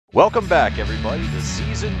Welcome back, everybody, to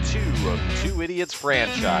Season 2 of the Two Idiots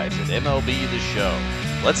franchise at MLB The Show.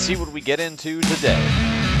 Let's see what we get into today.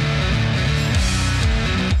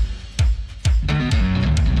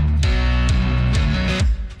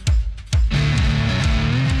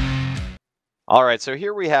 All right, so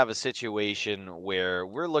here we have a situation where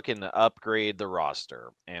we're looking to upgrade the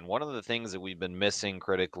roster. And one of the things that we've been missing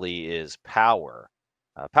critically is power.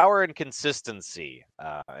 Power and consistency,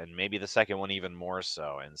 and maybe the second one even more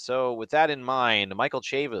so. And so, with that in mind, Michael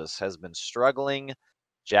Chavis has been struggling.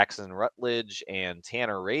 Jackson Rutledge and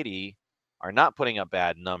Tanner Rady are not putting up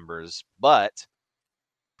bad numbers. But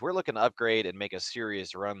if we're looking to upgrade and make a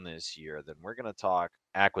serious run this year, then we're going to talk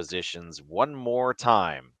acquisitions one more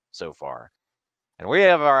time so far. And we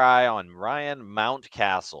have our eye on Ryan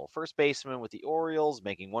Mountcastle, first baseman with the Orioles,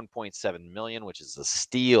 making $1.7 million, which is a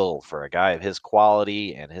steal for a guy of his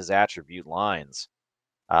quality and his attribute lines.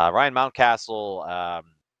 Ryan Mountcastle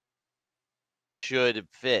should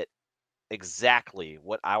fit exactly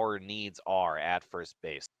what our needs are at first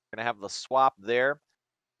base. We're going to have the swap there.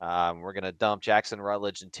 We're going to dump Jackson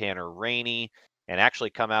Rutledge and Tanner Rainey and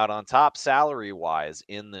actually come out on top salary-wise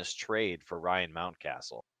in this trade for Ryan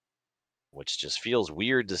Mountcastle, which just feels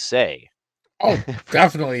weird to say. Oh,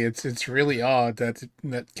 definitely. It's really odd that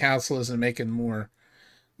Castle isn't making more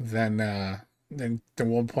than the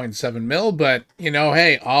 1.7 mil. But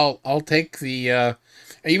hey, I'll take the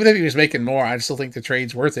even if he was making more, I still think the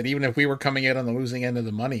trade's worth it. Even if we were coming out on the losing end of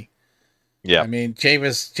the money. Yeah. I mean,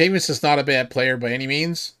 Chavis is not a bad player by any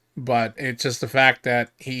means, but it's just the fact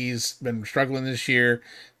that he's been struggling this year,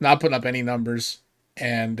 not putting up any numbers,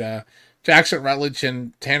 and Jackson Rutledge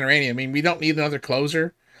and Tanner Rainey. I mean, we don't need another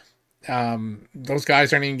closer. Those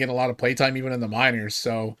guys aren't even getting a lot of playtime even in the minors,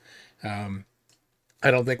 so I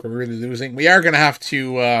don't think we're really losing. We are going to have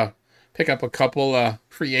to pick up a couple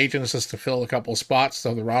free agents just to fill a couple spots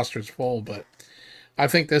so the roster's full, but I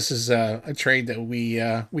think this is a trade that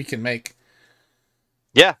we can make.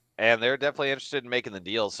 Yeah, and they're definitely interested in making the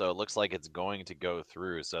deal, so it looks like it's going to go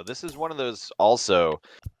through. So this is one of those also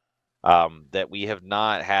that we have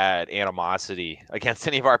not had animosity against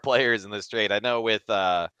any of our players in this trade. I know with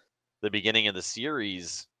the beginning of the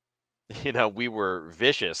series, we were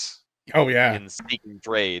vicious Oh yeah. in seeking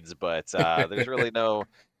trades, but there's really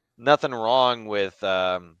nothing wrong with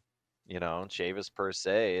Chavis per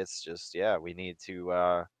se. It's just, yeah, we need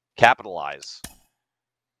to capitalize.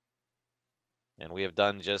 And we have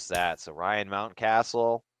done just that. So Ryan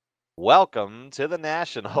Mountcastle, welcome to the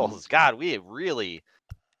Nationals. God, we really,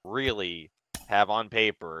 really have on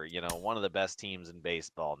paper, one of the best teams in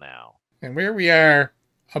baseball now. And where we are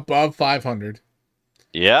above 500.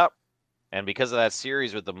 Yep. And because of that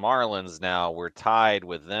series with the Marlins now, we're tied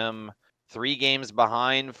with them 3 games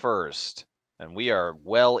behind first. And we are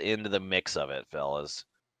well into the mix of it, fellas.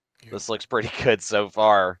 Yeah. This looks pretty good so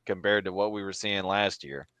far compared to what we were seeing last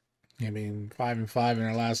year. I mean, 5-5 in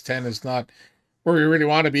our last 10 is not where we really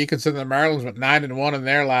want to be, considering the Marlins went 9-1 in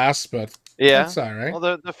their last, but yeah, that's all right.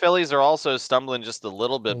 Well, the Phillies are also stumbling just a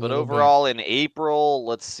little bit, but overall in April,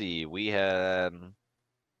 let's see, we had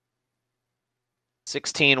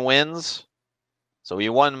 16 wins. So we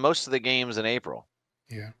won most of the games in April.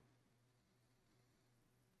 Yeah.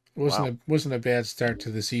 Wasn't a bad start to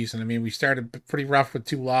the season. I mean, we started pretty rough with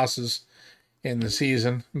 2 losses in the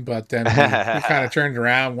season, but then we kind of turned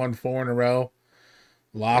around, won 4 in a row,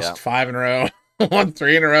 lost 5 in a row, won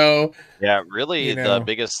 3 in a row. Yeah, really the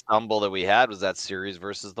biggest stumble that we had was that series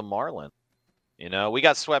versus the Marlins. We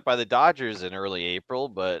got swept by the Dodgers in early April,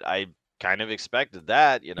 but I kind of expected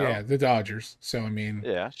that, Yeah, the Dodgers. So I mean,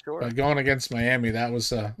 yeah, sure. But going against Miami, that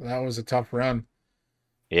was a tough run.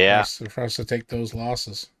 Yeah, for us to take those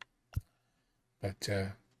losses. But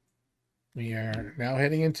we are now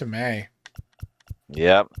heading into May.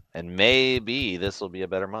 Yep, and maybe this will be a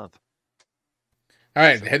better month. All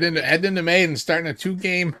right, head into May and starting a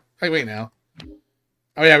 2-game. Wait now.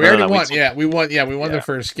 Oh yeah, we already won. We won. Yeah, we won the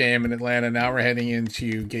first game in Atlanta. Now we're heading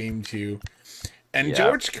into game 2. And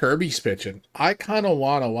George Kirby's pitching. I kind of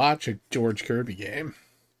want to watch a George Kirby game.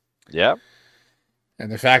 Yep. And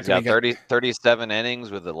the fact that we got 37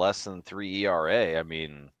 innings with a less than 3 ERA. I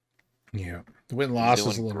mean, yeah, the win-loss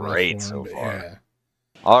is a little great rough for him, so far. Yeah.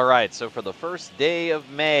 All right, so for the first day of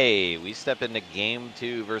May, we step into game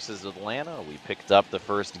 2 versus Atlanta. We picked up the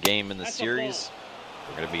first game in the series.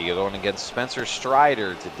 We're going to be going against Spencer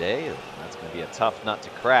Strider today. That's going to be a tough nut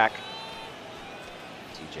to crack.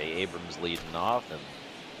 TJ Abrams leading off, and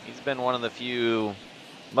he's been one of the few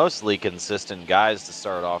mostly consistent guys to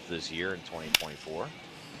start off this year in 2024.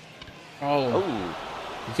 Oh.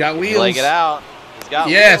 He's got wheels. Leg it out. He's got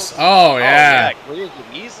wheels. Oh, yeah. Clears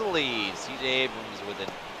it easily. CJ Abrams with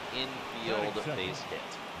an infield base hit.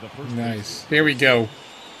 Nice. Here we go.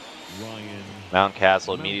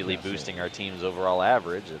 Mountcastle immediately boosting our team's overall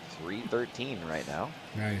average at 313 right now.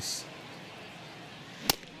 Nice.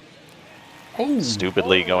 Oh.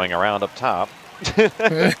 Stupidly going around up top.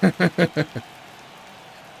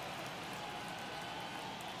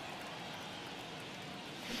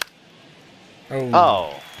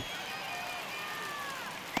 Oh.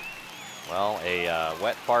 Well, a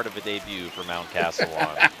wet part of a debut for Mountcastle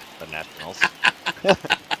on the Nationals.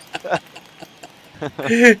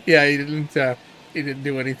 Yeah, he didn't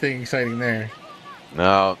do anything exciting there.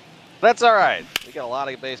 No, that's all right. We got a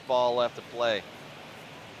lot of baseball left to play.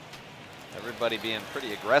 Everybody being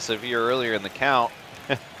pretty aggressive here earlier in the count.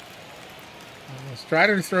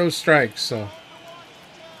 Strider throws strikes, so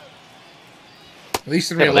at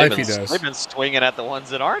least in real life he does. They've been swinging at the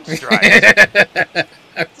ones that aren't strikes.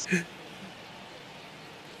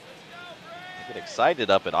 Get excited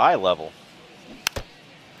up at eye level.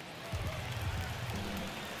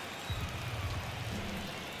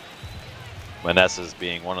 Manessa's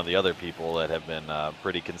being one of the other people that have been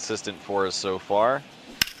pretty consistent for us so far.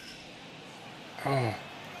 Oh.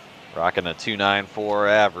 Rocking a 2.94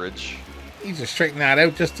 average. Needs to straighten that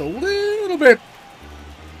out just a little bit.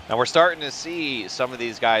 Now we're starting to see some of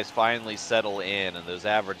these guys finally settle in, and those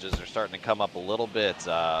averages are starting to come up a little bit.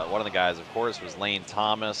 One of the guys, of course, was Lane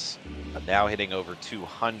Thomas, now hitting over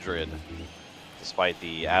 200, despite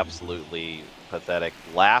the absolutely pathetic,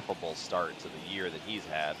 laughable start to the year that he's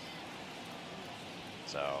had.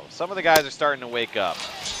 So some of the guys are starting to wake up.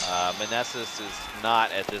 Meneses is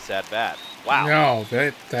not at this at-bat. Wow. No,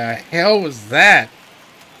 what the hell was that?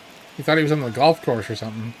 He thought he was on the golf course or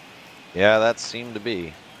something. Yeah, that seemed to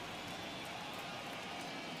be.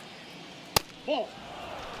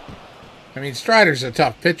 I mean, Strider's a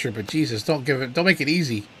tough pitcher, but Jesus, don't make it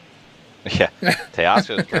easy. Yeah,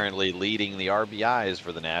 Teoscar is currently leading the RBIs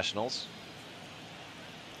for the Nationals.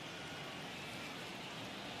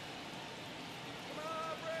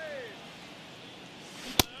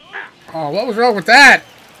 Oh, what was wrong with that?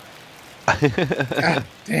 God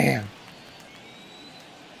damn.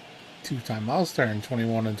 Two-time All-Star in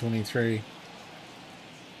 21 and 23.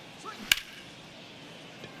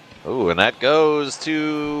 Oh, and that goes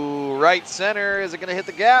to right center. Is it going to hit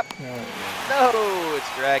the gap? No,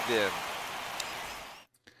 it's dragged in.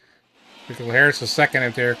 Michael Harris is second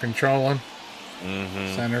if they're controlling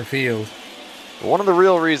center field. One of the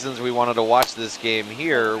real reasons we wanted to watch this game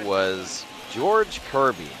here was George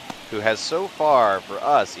Kirby, who has so far for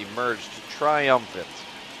us emerged triumphant,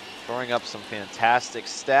 throwing up some fantastic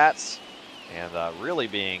stats and really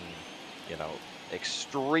being,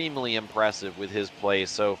 extremely impressive with his play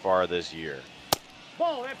so far this year.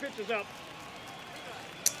 Ball, that pitch is up.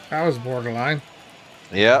 That was borderline.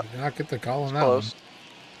 Yeah. Did not get the call on that close. one.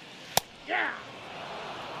 Yeah.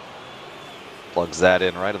 Plugs that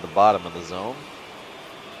in right at the bottom of the zone.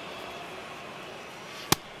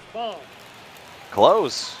 Ball.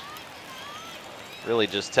 Close. Really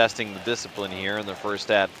just testing the discipline here in the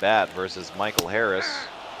first at-bat versus Michael Harris.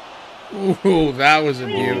 Ooh, that was a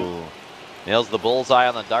beaut. Ooh. Nails the bullseye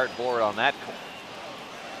on the dartboard on that.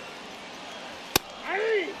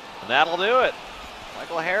 And that'll do it.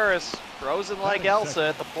 Michael Harris, frozen like Elsa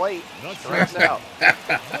at the plate. Strikes out.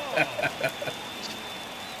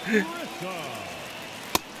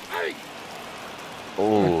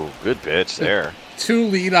 Oh, good pitch there. Two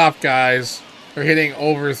leadoff guys are hitting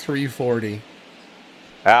over 340.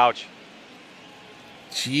 Ouch.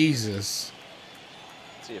 Jesus.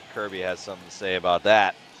 Let's see if Kirby has something to say about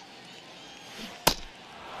that.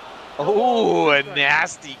 Oh, a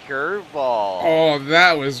nasty curveball. Oh,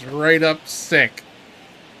 that was right up sick.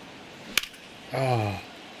 Oh.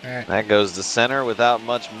 That goes to center without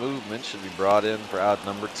much movement. Should be brought in for out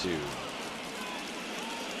number 2.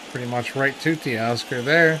 Pretty much right to Teoscar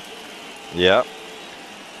there. Yep.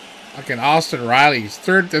 Fucking Austin Riley's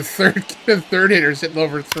the third hitter's hitting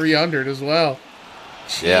over 300 as well.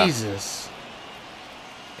 Jesus.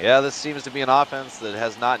 Yeah, this seems to be an offense that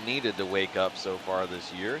has not needed to wake up so far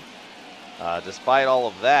this year. Despite all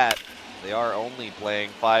of that, they are only playing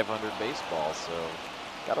 500 baseball, so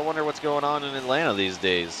gotta wonder what's going on in Atlanta these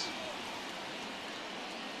days.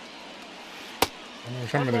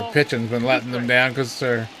 Some of their pitching's been letting them down because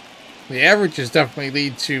the averages definitely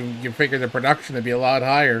lead to, you figure, the production to be a lot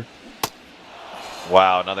higher.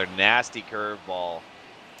 Wow, another nasty curveball.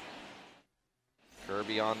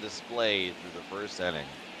 Kirby on display through the first inning.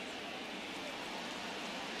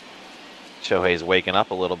 Shohei's waking up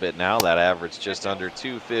a little bit now. That average just under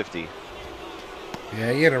 250.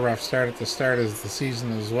 Yeah, he had a rough start at the start of the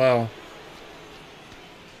season as well.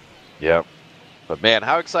 Yep. But man,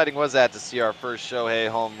 how exciting was that to see our first Shohei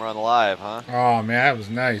home run live, huh? Oh, man, that was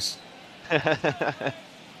nice. Ball,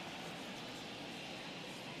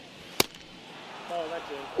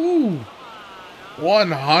 that's it. Ooh.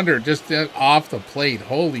 100 just off the plate.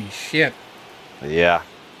 Holy shit. Yeah.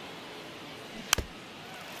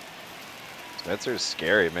 Spencer's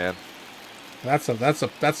scary, man. That's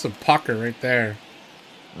a pucker right there.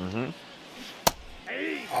 Mm-hmm.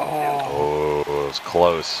 Oh. Oh, it was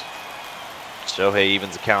close. Shohei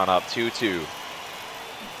evens the count up 2-2.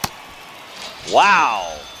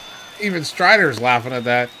 Wow. Even Strider's laughing at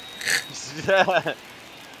that.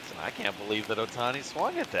 I can't believe that Ohtani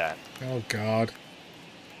swung at that. Oh, God.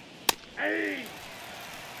 Hey!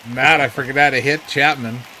 Matt, I forgot to hit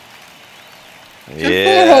Chapman.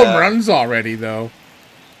 Yeah. 4 home runs already, though.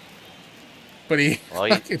 But he Well,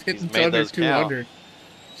 fucking he's hit made under those 200.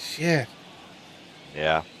 Shit.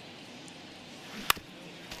 Yeah.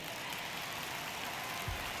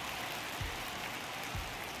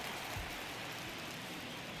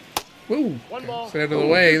 Woo. One ball. Stay out of the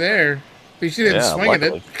way there. At least you didn't swing at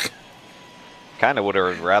it. Kind of would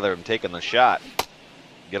have rather him taking the shot.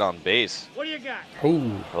 Get on base. What do you got?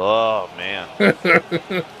 Ooh. Oh, man.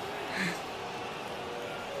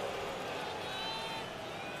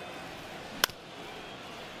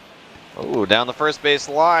 Oh, down the first base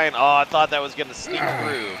line. Oh, I thought that was going to sneak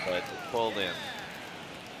through, but it pulled in.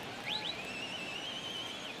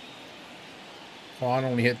 Vaughn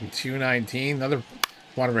only hitting 219. Another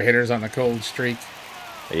one of our hitters on a cold streak.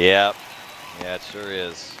 Yep. Yeah, it sure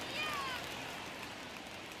is.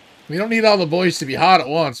 We don't need all the boys to be hot at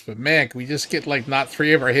once, but man, can we just get like not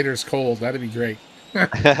 3 of our hitters cold? That'd be great.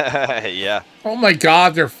 Yeah. Oh my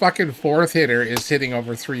God, their fucking 4th hitter is hitting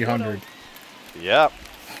over 300. Yep.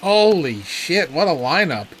 Holy shit, what a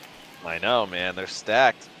lineup. I know, man. They're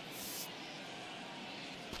stacked.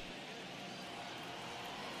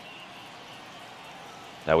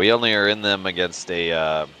 Now, we only are in them against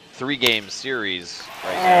a 3-game series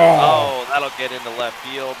right now. Oh, that'll get into left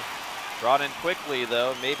field. Brought in quickly,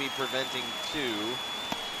 though, maybe preventing 2.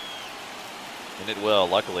 And it will,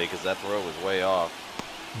 luckily, because that throw was way off.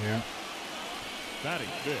 Yeah.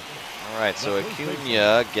 All right, so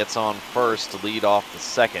Acuna gets on first to lead off the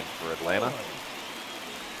second for Atlanta.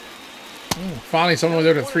 Finally, someone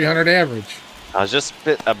with a 300 average. I was just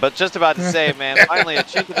about to say, man, finally a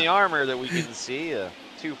chink in the armor that we can see. A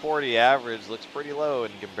 240 average looks pretty low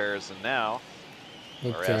in comparison now.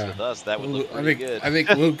 Look, or as with us, that would look pretty good. I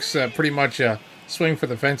think Luke's pretty much a swing for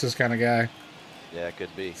the fences kind of guy. Yeah, it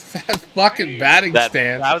could be. That fucking batting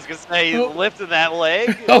stance. I was going to say, he's lifting that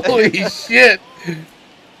leg. Holy shit. Is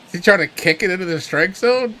he trying to kick it into the strike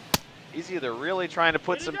zone? He's either really trying to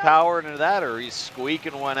put some power into that or he's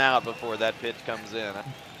squeaking one out before that pitch comes in.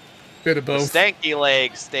 Bit of both. The stanky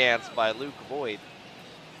leg stance by Luke Voigt.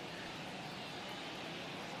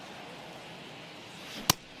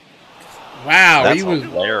 Wow, That's he was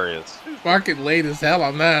hilarious. fucking late as hell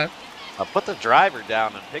on that. Put the driver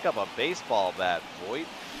down and pick up a baseball bat, Voigt.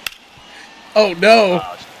 Oh, no.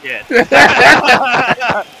 Oh, shit.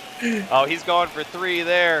 Oh, he's going for 3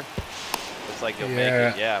 there. Looks like he'll make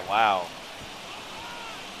it. Yeah, wow.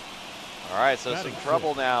 All right, so some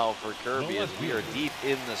trouble now for Kirby as we are deep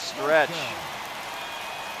in the stretch.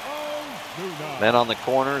 Men on the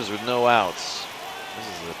corners with no outs. This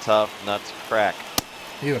is a tough nut to crack.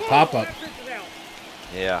 Need a pop-up.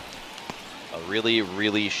 Yeah. A really,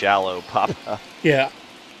 really shallow pop-up. Yeah.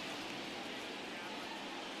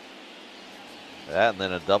 That and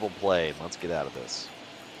then a double play. Let's get out of this.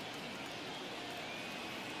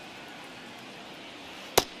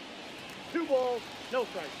 Two balls, no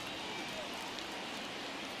strikes.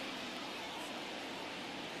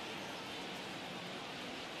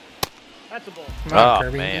 That's a ball. Come on, Oh,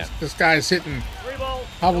 Kirby. man. This guy's hitting 3 balls. a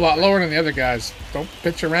hell of a lot lower than the other guys. Don't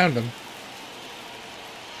pitch around him.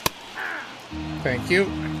 Thank you.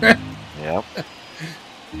 Yep.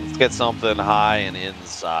 Let's get something high and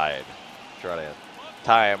inside. Try to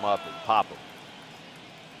tie him up and pop him.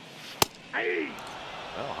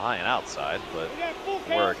 Well, high and outside, but We got full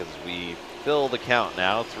count. work as we fill the count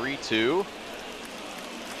now. 3-2.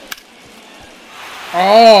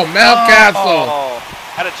 Oh, Mountcastle. Oh,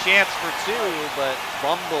 had a chance for 2, but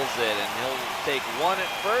fumbles it, and he'll take 1 at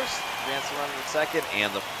first, advance the runner at second,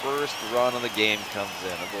 and the first run of the game comes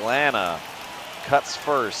in. Atlanta cuts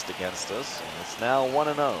first against us, and it's now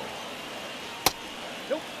 1-0.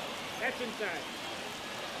 Nope, that's inside.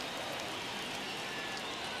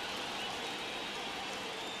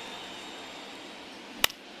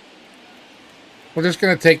 We're just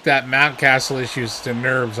going to take that Mountcastle issues to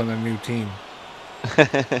nerves on the new team.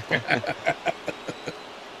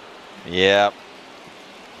 Yeah,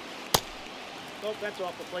 Nope, that's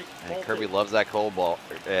off the plate. And Ball Kirby two. loves that cold ball.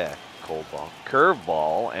 Curve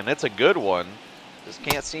ball, and it's a good one. Just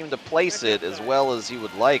can't seem to place it as well as he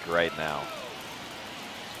would like right now,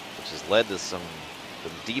 which has led to some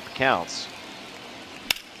deep counts.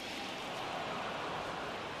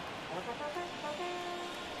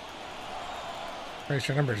 Pretty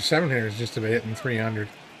sure number 7 here is just about hitting 300.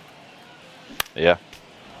 Yeah.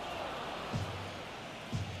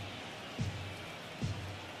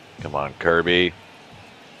 Come on, Kirby.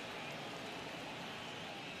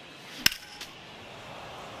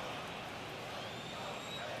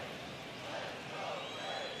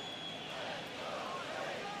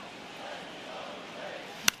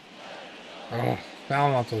 Oh,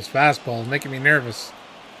 fouling off those fastballs, making me nervous.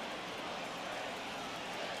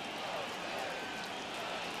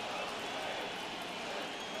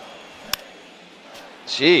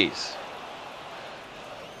 Jeez.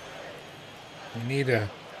 We need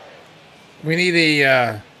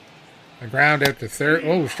a ground out to third.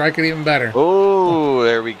 Oh, strike it even better. Oh,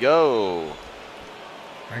 there we go.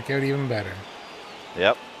 Strike out even better.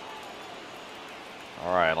 Yep.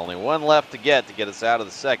 All right, only one left to get us out of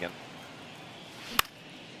the second.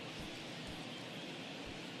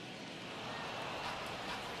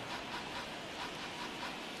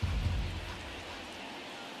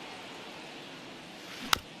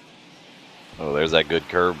 Oh, there's that good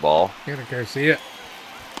curveball. Get it, Garcia.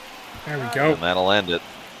 There we go. And that'll end it.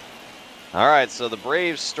 All right, so the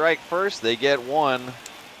Braves strike first. They get one.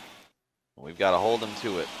 We've got to hold them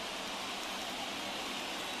to it.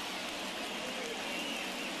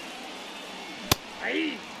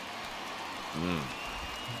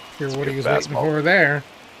 Hear That's what a he was good waiting fastball. for there.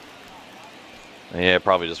 Yeah,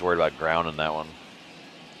 probably just worried about grounding that one.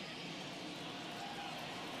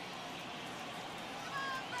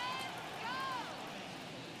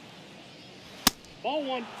 Ball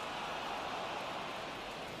one.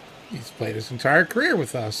 He's played his entire career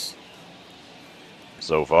with us.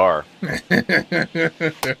 So far.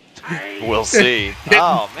 We'll see.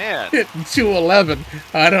 Oh, man. Hitting 211.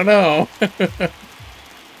 I don't know.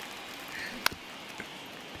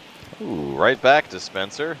 Ooh, right back to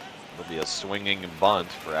Spencer. It'll be a swinging bunt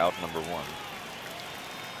for out number one.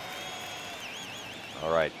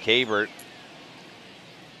 All right, Cabert.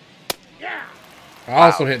 Yeah.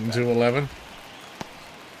 Also Wow. hitting 211.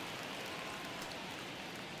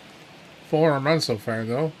 4 home runs so far,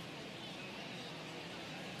 though.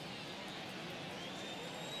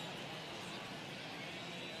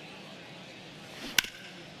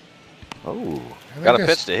 Oh, And got a they're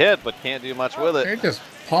pitch just- to hit, but can't do much with They're it. just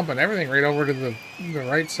pumping everything right over to the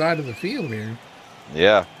right side of the field here.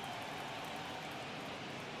 Yeah.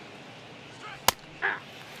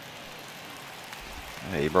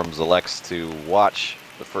 Abrams elects to watch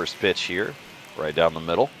the first pitch here, right down the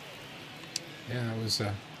middle. Yeah, that was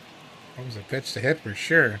a pitch to hit for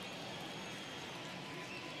sure.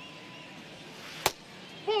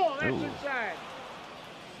 Ball, that's Ooh. inside.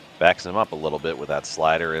 Backs him up a little bit with that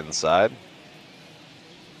slider inside.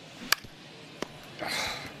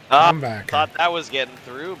 Comebacker. Thought that was getting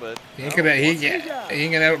through, but He ain't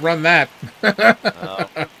gonna outrun that. no. All All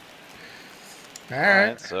right.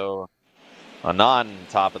 right, so a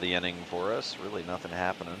non-top of the inning for us. Really nothing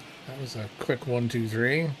happening. That was a quick 1, 2,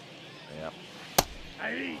 3. Yeah.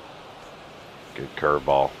 Aye. Good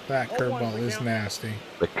curveball. That Oh, curveball one, is count. nasty.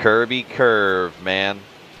 The Kirby curve, man.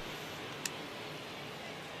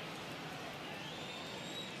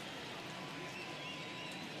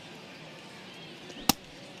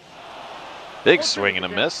 Big swing and a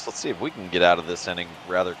miss. Let's see if we can get out of this inning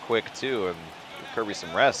rather quick, too, and give Kirby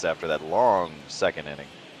some rest after that long second inning.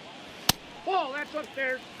 Ball, that's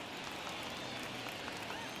upstairs.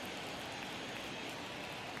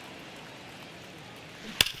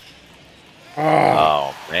 Oh,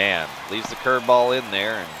 Oh, man. Leaves the curveball in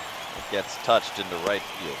there, and it gets touched into right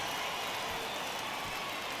field.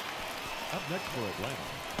 Up next for Atlanta,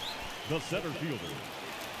 the center fielder,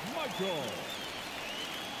 Michael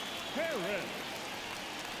Harris.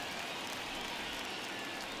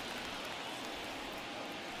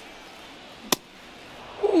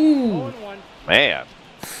 ooh. 0-1. Man,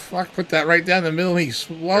 Fuck, put that right down the middle. He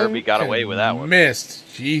swung. Kirby got away and with that one. Missed.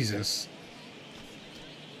 Jesus.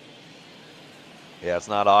 yeah, it's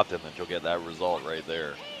not often that you'll get that result right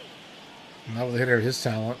there. Another hitter of his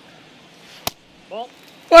talent. Ball.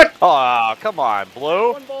 What? Oh, come on,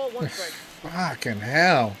 Blue. 1 ball, 1 strike. Fucking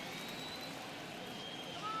hell.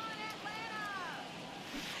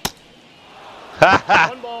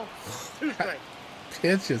 One ball, 2 strikes.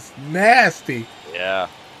 Pitch is nasty. Yeah.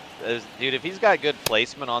 Dude, if he's got good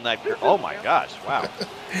placement on that, oh my gosh, wow.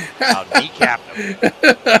 Wow, kneecapped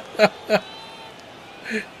him.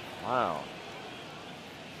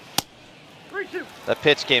 That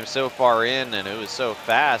pitch came so far in, and it was so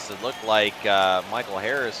fast, it looked like Michael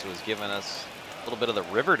Harris was giving us a little bit of the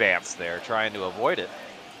river dance there, trying to avoid it.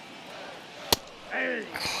 Hey.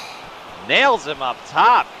 Nails him up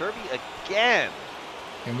top. Kirby again.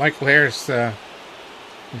 And Michael Harris is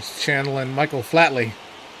channeling Michael Flatley.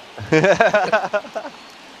 Ball,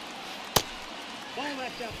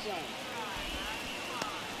 that's outside.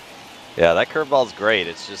 Yeah, that curveball's great.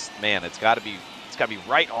 It's just, man, it's got to be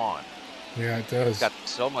right on. Yeah, it does. It's got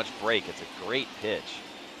so much break. It's a great pitch.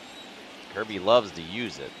 Kirby loves to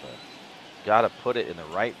use it, but got to put it in the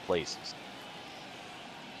right places.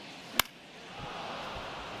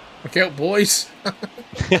 Look out, boys.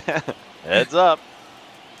 Heads up.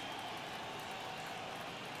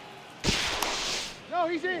 No,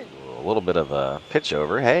 he's in. A little bit of a pitch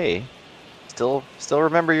over. Hey, still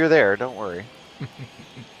remember you're there. Don't worry. Come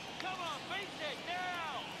on, face it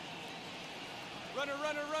now.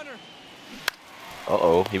 Runner.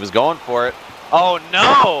 Uh-oh, he was going for it. Oh,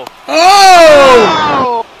 no!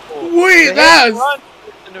 Oh! Oh! Wait, The that hit was... run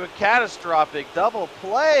into a catastrophic double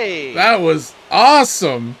play. That was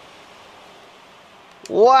awesome.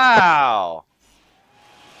 Wow.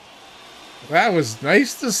 That was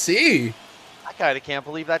nice to see. I kind of can't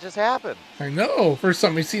believe that just happened. I know. First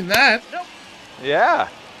time we've seen that. Nope. Yeah.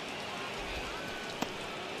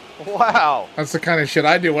 Wow. That's the kind of shit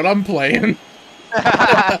I do when I'm playing.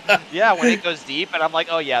 Yeah, when it goes deep, and I'm like,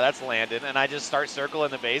 oh, yeah, that's landed. And I just start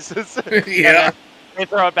circling the bases. Yeah. I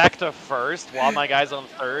throw it back to first while my guy's on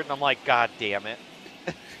third, and I'm like, God damn it.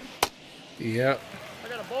 Yep. I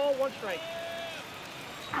got a ball, 1 strike.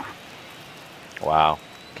 Wow.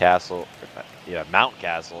 Mount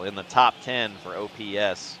Castle in the top 10 for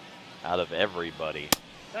OPS out of everybody.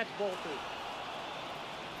 That's ball 2.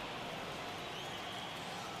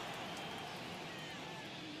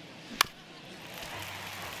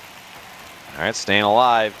 All right, staying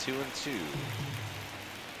alive, 2-2.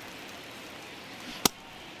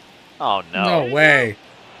 Oh, no. No way.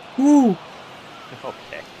 Woo.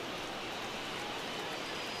 Okay.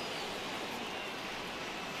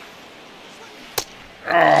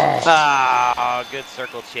 Oh. Ah, good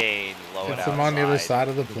circle change. Low it Gets him on the other outside. side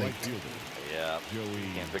of the The plate. right fielder, Yeah, Joey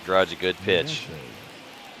can't begrudge a good pitch.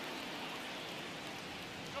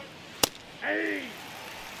 Meneses. Hey.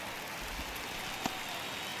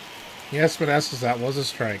 Yes, Vanessa, that was a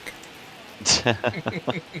strike.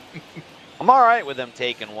 I'm all right with them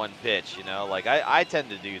taking one pitch, you know. Like, I tend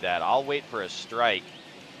to do that. I'll wait for a strike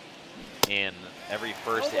in every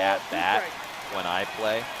first at-bat when I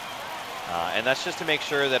play. And that's just to make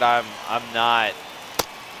sure that I'm not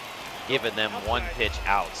giving them one pitch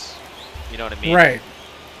outs. You know what I mean? Right.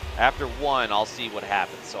 After one, I'll see what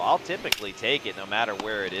happens. So I'll typically take it no matter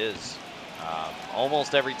where it is,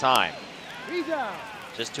 almost every time, He's out.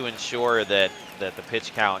 just to ensure that the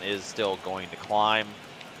pitch count is still going to climb,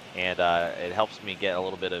 and it helps me get a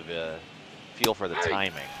little bit of a feel for the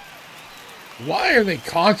timing. Why are they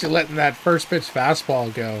constantly letting that first pitch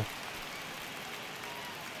fastball go?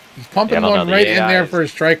 He's pumping Yeah, I don't one know, right the in there AIs. for a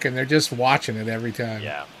strike, and they're just watching it every time.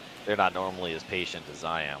 Yeah, they're not normally as patient as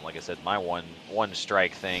I am. Like I said, my one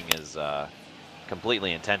strike thing is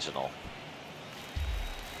completely intentional.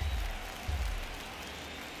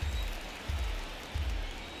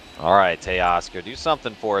 All right, Teoscar, do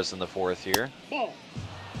something for us in the fourth here. Ball.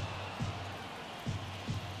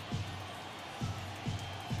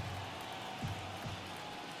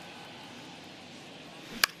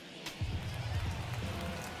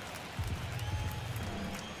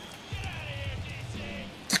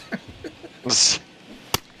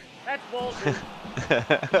 That's ball 2.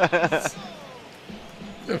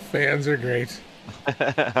 The fans are great.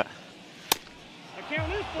 The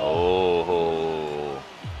count is ball. Oh,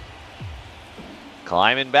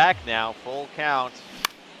 climbing back now, full count.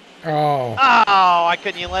 Oh. Oh, I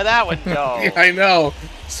couldn't even let that one go. Yeah, I know.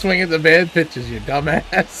 Swing at the bad pitches, you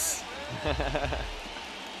dumbass.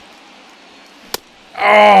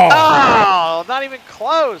 Oh. Oh, not even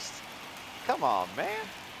close. Come on, man.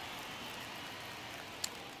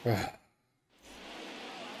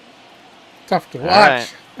 Tough to All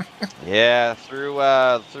watch. Yeah, through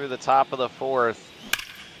the top of the fourth,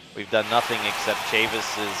 we've done nothing except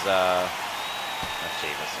Chavis's, not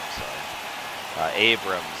Chavis, I'm sorry,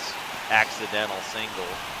 Abrams' accidental single.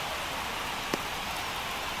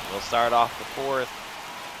 We'll start off the fourth,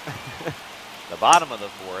 the bottom of the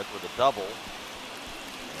fourth with a double,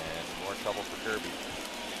 and more trouble for Kirby.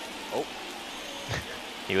 Oh,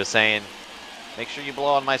 he was saying, make sure you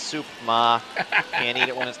blow on my soup, Ma. Can't eat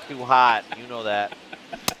it when it's too hot. You know that.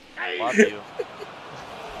 Love you.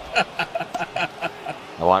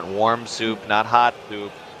 I want warm soup, not hot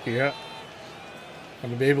soup. Yeah. I'm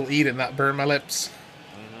gonna be able to eat it and not burn my lips.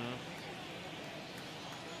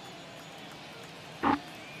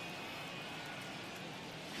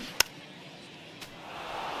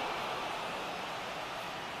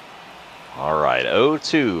 All right,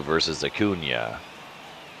 0-2 versus Acuna.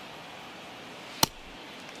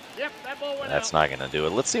 Yep, that ball went That's out. not going to do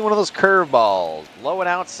it. Let's see one of those curveballs. Low and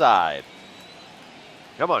outside.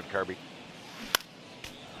 Come on, Kirby.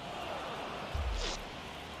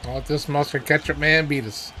 I'll let this mustard ketchup man beat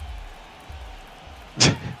us.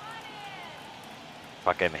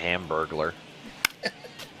 Fucking hamburglar.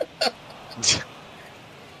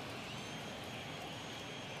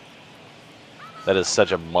 That is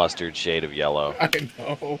such a mustard shade of yellow. I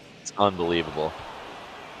know. It's unbelievable.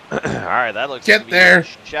 All right, that looks Get to be there.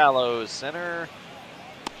 Shallow center.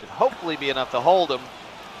 Should hopefully be enough to hold him.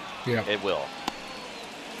 Yeah. It will.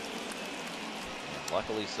 And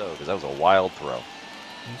luckily so, because that was a wild throw.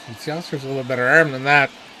 Seltzer's a little better arm than that.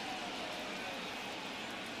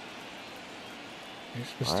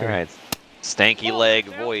 Here's All Mr. right. Stanky leg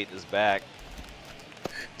Voight is back.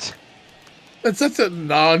 It's such a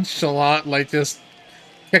nonchalant, like, just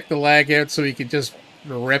kick the leg out so he can just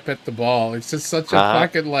rip at the ball. It's just such a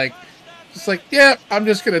fucking, like, just like, yeah, I'm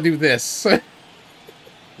just going to do this.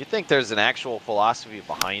 You think there's an actual philosophy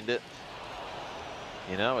behind it?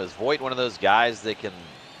 You know, is Voight one of those guys that can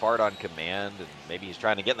fart on command and maybe he's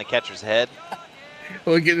trying to get in the catcher's head?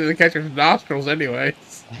 We'll get into the catcher's nostrils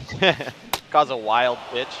anyways. Cause a wild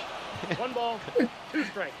pitch. 1 ball, 2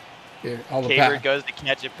 strikes. Yeah, all the Caver goes to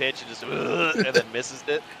catch a pitch and just and then misses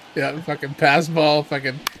it. yeah, fucking pass ball,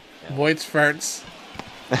 fucking Voight's farts.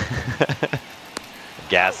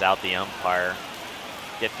 Gas out the umpire.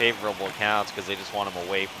 Get favorable counts because they just want him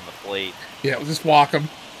away from the plate. Yeah, we'll just walk him.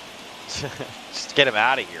 Just get him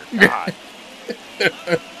out of here. God.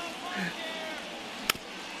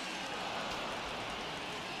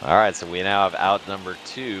 All right, so we now have out number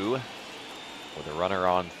 2 with a runner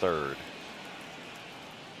on third.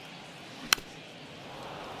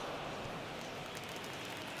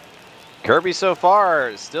 Kirby so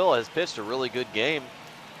far still has pitched a really good game.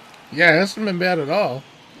 Yeah, it hasn't been bad at all.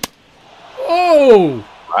 Oh!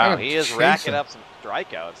 Wow, Got him he is chasing. racking up some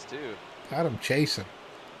strikeouts too. Got him chasing.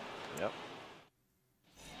 Yep.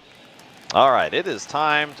 All right, it is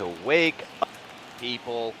time to wake up,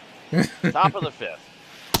 people. Top of the 5th.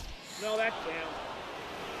 No, that's down.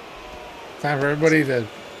 Time for everybody to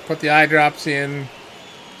put the eye drops in,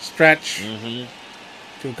 stretch,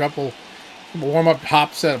 do a couple warm-up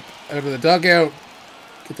hops out of the dugout,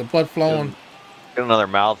 get the blood flowing. Get another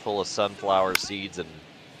mouthful of sunflower seeds and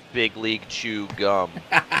big league chew gum.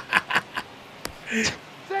 Oh,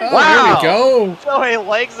 Wow. there we go. So he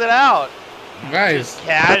legs it out. Nice. Just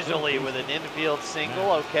casually with an infield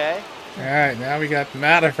single, okay. All right, now we got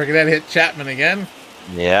Matt. I forget that hit Chapman again.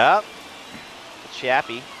 Yep.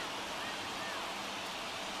 Chappy.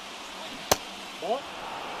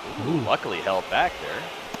 Ooh, luckily held back there.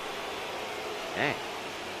 Dang.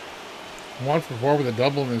 1 for 4 with a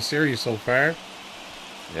double in the series so far.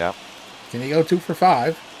 Yep. Can he go 2 for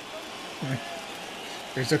 5?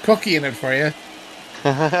 There's a cookie in it for you.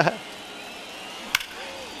 Matt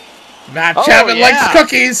Oh, Chapman yeah. likes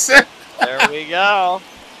cookies. There we go.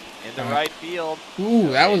 Into right field. Ooh,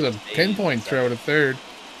 that was a Shohei's pinpoint throw to third.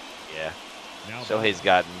 Yeah. Now Shohei's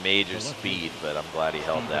got major speed, but I'm glad he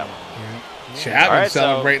held that one. Chapman All right, so-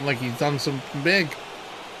 celebrating like he's done something big.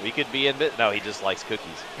 We could be in business. No, he just likes cookies.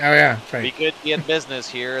 Oh, yeah, that's We right. could be in business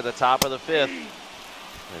here at the top of the 5th.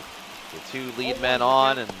 The 2 lead men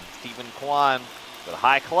on and Stephen Kwan with a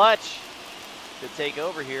high clutch could take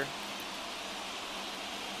over here.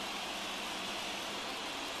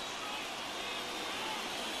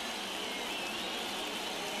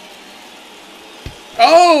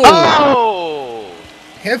 Oh! Oh!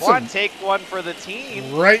 Hits Kwan him take one for the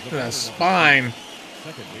team. right in the spine.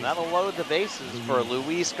 second base. That'll load the bases for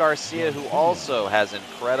Luis Garcia, who also has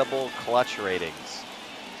incredible clutch ratings.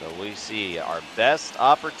 So we see our best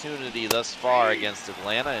opportunity thus far against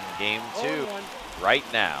Atlanta in Game 2 right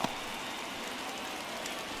now.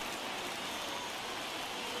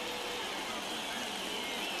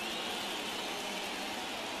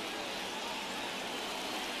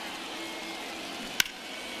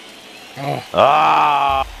 Oh,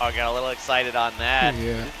 I got a little excited on that. Yeah.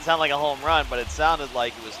 It didn't sound like a home run, but it sounded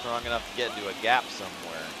like it was strong enough to get into a gap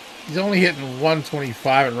somewhere. he's only hitting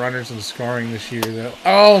 125 at runners in scoring this year, though.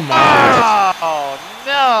 Oh, my. Oh,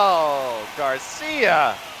 no!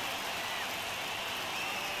 Garcia!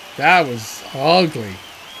 That was ugly.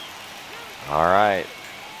 All right.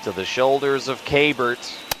 To the shoulders of Cabert.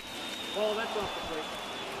 Oh, that's off the plate.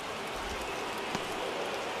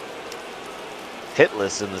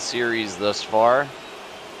 hitless in the series thus far.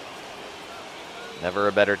 Never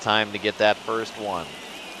a better time to get that first one.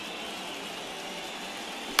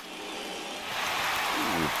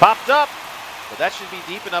 Ooh, popped up, but that should be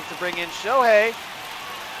deep enough to bring in Shohei.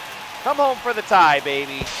 Come home for the tie,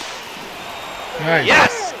 baby. Nice.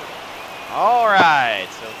 Yes! All right,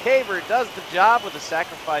 so Caver does the job with a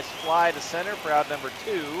sacrifice fly to center for out number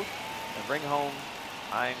 2 and bring home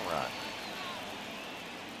tying run.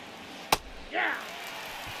 Yeah.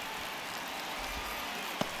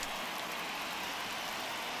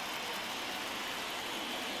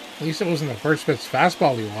 At least it wasn't the first pitch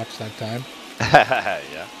fastball he watched that time.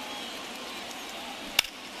 Yeah.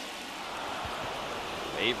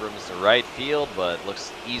 Abrams to right field, but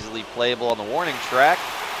looks easily playable on the warning track.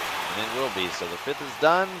 And it will be. So the 5th is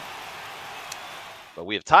done. But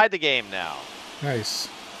we have tied the game now. Nice.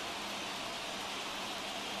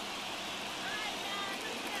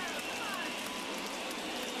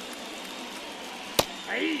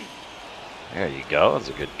 Hey. There you go. That's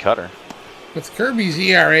a good cutter. With Kirby's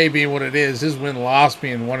ERA being what it is, his win-loss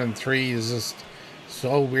being 1-3 is just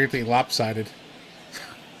so weirdly lopsided.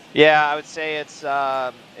 Yeah, I would say it's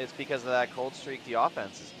because of that cold streak the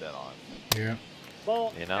offense has been on. Yeah.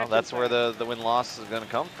 Ball. You know, that's where the win-loss is going to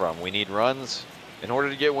come from. We need runs in order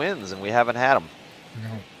to get wins, and we haven't had them.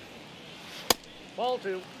 No. Ball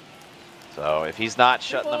 2. So if he's not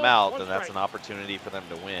shutting them out, One then that's strike. an opportunity for them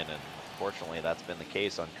to win. And unfortunately, that's been the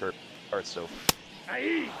case on Kirby's part. So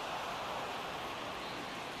Hey.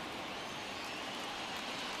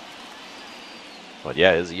 but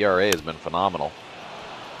yeah, his ERA has been phenomenal.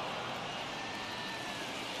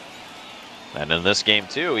 And in this game,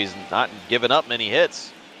 too, he's not giving up many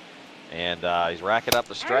hits. And he's racking up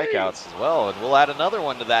the strikeouts as well. And we'll add another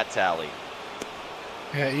one to that tally.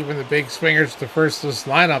 Yeah, even the big swingers to first this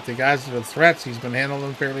lineup, the guys with threats, he's been handling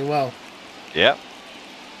them fairly well. Yep.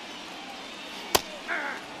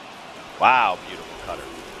 Wow, beautiful cutter.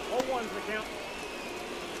 0-1's the count.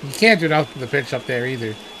 You can't do nothing to the pitch up there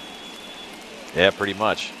either. Yeah, pretty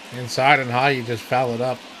much. Inside and high, you just foul it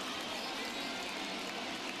up.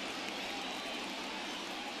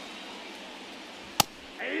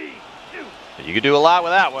 Hey. Shoot. You could do a lot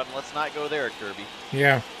with that one. Let's not go there, Kirby.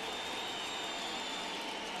 Yeah.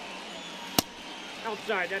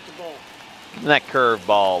 Outside. That's a ball. And that curve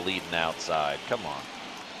ball leading outside. Come on.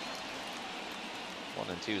 1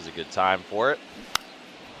 and 2 is a good time for it.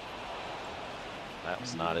 That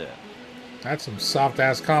was not it. That's some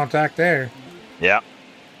soft-ass contact there. Yeah.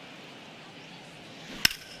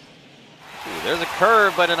 Ooh, there's a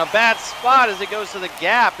curve, but in a bad spot as it goes to the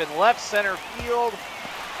gap in left center field.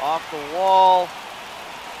 Off the wall.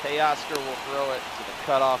 Teoscar will throw it to the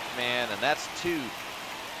cutoff man, and that's 2,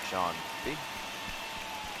 Sean.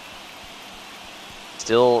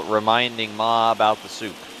 Still reminding Ma about the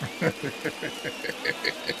soup.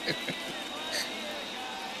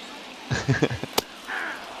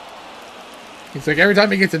 He's like, every time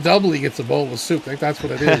he gets a double, he gets a bowl of soup. Like, that's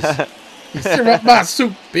what it is. You serve up my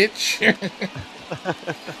soup, bitch.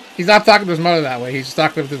 He's not talking to his mother that way. He's just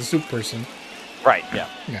talking to the soup person. Right, yeah.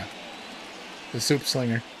 Yeah. The soup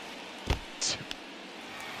slinger.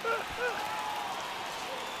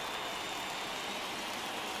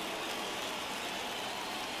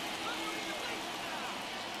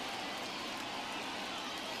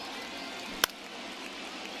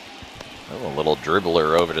 Oh, a little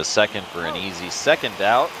dribbler over to second for an easy second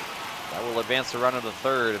out. That will advance the run of the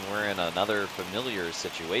third, and we're in another familiar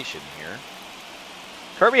situation here.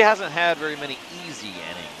 Kirby hasn't had very many easy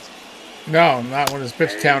innings. No, not when his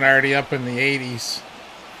pitch count already up in the 80s.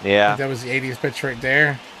 I Yeah, think that was the 80th pitch right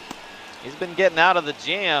there. he's been getting out of the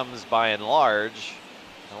jams by and large.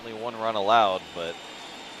 Only 1 run allowed, but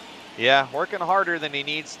yeah, working harder than he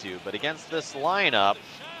needs to. But against this lineup,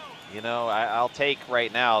 you know, I'll take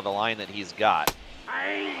right now the line that he's got.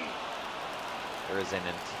 Hey. There is an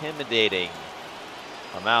intimidating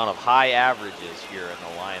amount of high averages here in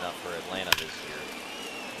the lineup for Atlanta this year.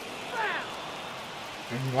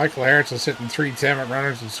 And Michael Harris is hitting 310 at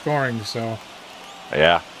runners and scoring, so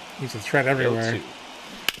Yeah. he's a threat everywhere. Go-to.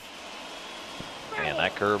 Man,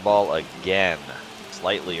 that curveball again.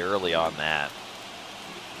 Slightly early on that.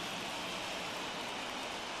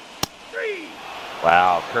 3.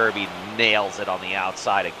 Wow, Kirby nails it on the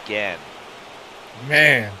outside again.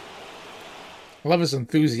 Man. I love his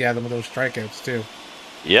enthusiasm with those strikeouts, too.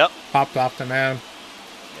 Yep. Popped off the mound.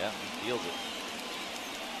 Yeah, he feels it.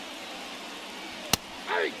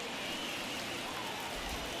 Hey.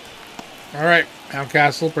 All right,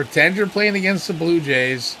 Mountcastle, pretend you're playing against the Blue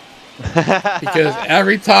Jays. Because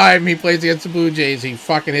every time he plays against the Blue Jays, he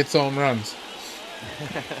fucking hits home runs.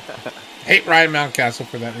 Hate Ryan Mountcastle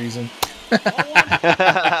for that reason.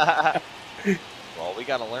 Well, we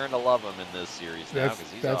got to learn to love him in this series now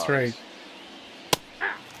because he's That's ours. right.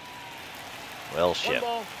 Well, One shit.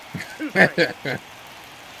 ball, 2 strikes.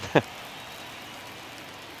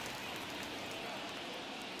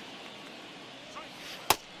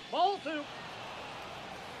 Ball 2.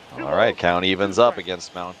 All right, count evens up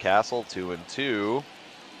against Mountcastle, 2-2.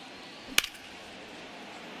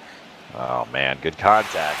 Oh man, good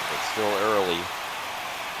contact, but still early.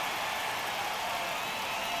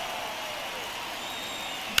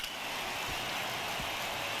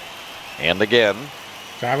 And again.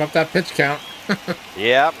 Drive up that pitch count.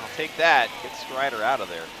 Yeah, I'll take that. Get Strider out of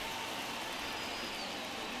there.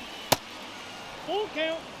 Full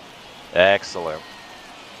count. Excellent.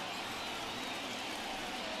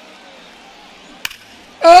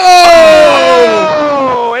 Oh!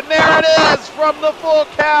 Oh, and there it is from the full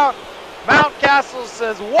count. Mountcastle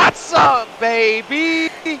says, "What's up, baby?"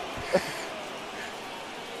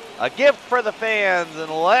 A gift for the fans in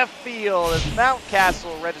left field as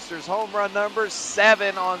Mountcastle registers home run number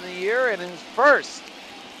 7 on the year and his first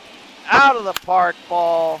out of the park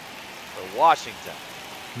ball for Washington.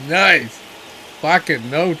 Nice. Fucking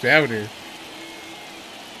no doubter.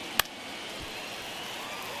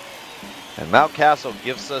 And Mountcastle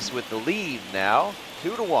gives us with the lead now,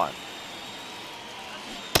 2-1.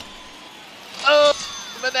 Oh,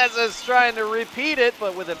 Menezes trying to repeat it,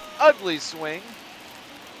 but with an ugly swing.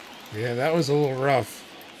 Yeah, that was a little rough.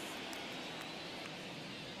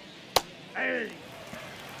 Hey.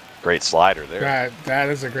 Great slider there. That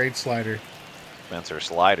is a great slider. Spencer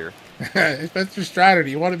Slider. Spencer Strider, do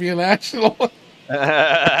you want to be a national? Dude,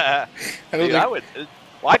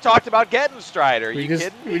 I talked about getting Strider. Are you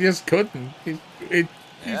kidding me? We just couldn't. He's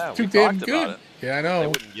Yeah, too we damn talked good. about it. Yeah, I They know.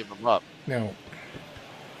 wouldn't give him up. No.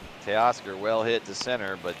 Teoscar well hit to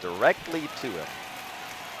center, but directly to him.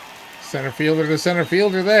 Center fielder to center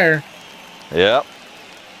fielder there. Yep.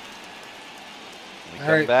 We All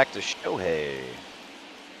come right. back to Shohei.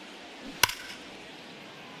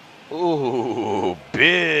 Ooh,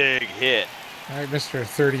 big hit. All right, Mr.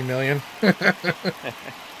 30 million.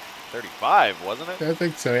 35, wasn't it? I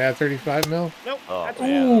think so, yeah, 35 mil. Nope. Oh, That's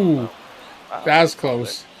man. Ooh, Wow, that was they called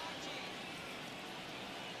close.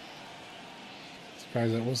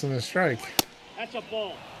 Surprised that wasn't a strike. That's a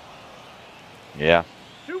ball. it. Yeah.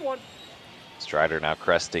 2-1. Strider now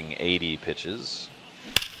cresting 80 pitches.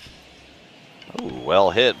 Ooh,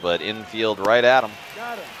 well hit, but infield right at him.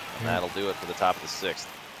 Got him. And that'll do it for the top of the 6th.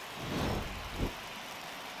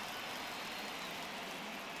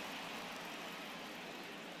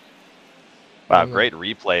 Wow, great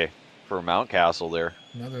replay for Mountcastle there.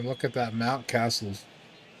 Another look at that Mountcastle's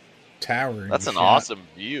tower. That's an awesome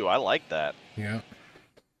view. I like that. Yeah.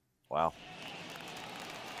 Wow.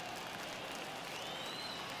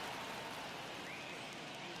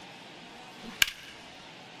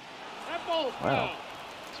 That ball's Wow. foul.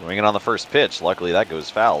 Swinging on the first pitch. Luckily, that goes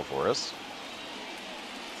foul for us.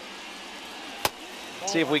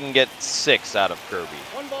 Let's see if we can get 6 out of Kirby.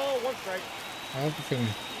 1 ball, 1 strike. I hope we can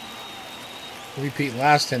repeat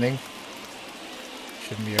last inning.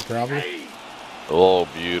 Shouldn't be a problem. Oh,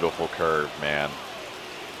 beautiful curve, man.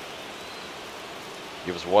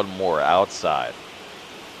 Give us one more outside.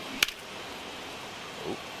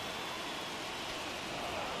 Oop.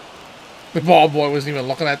 The ball boy wasn't even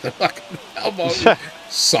looking at the fucking elbow.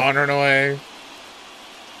 Sauntering away.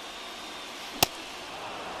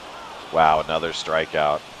 Wow, another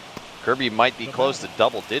strikeout. Kirby might be close to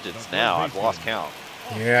double digits now. I've lost count.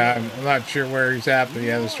 Yeah, I'm not sure where he's at, but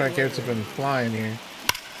yeah, the strikeouts have been flying here.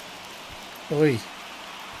 Oy.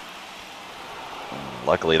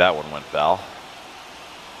 Luckily, that one went foul.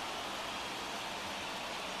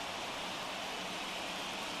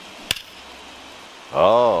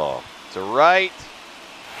 Oh, to right.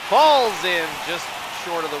 Falls in just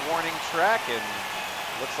short of the warning track, and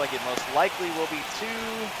looks like it most likely will be 2,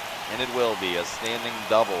 and it will be a standing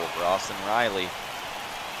double for Austin Riley.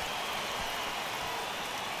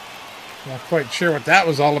 Not quite sure what that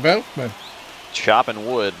was all about, but Chopping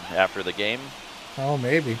wood after the game. oh,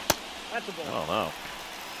 maybe. That's a I ball. don't know.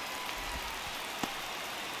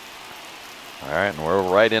 All right, and we're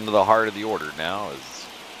right into the heart of the order now as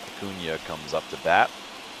Acuna comes up to bat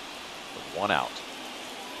with 1 out.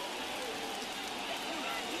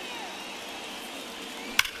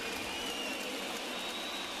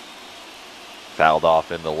 Fouled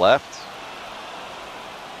off into left.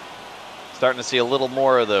 Starting to see a little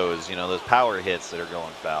more of those, you know, those power hits that are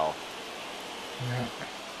going foul. Yeah.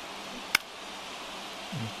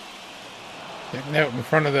 Getting out in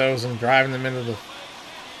front of those and driving them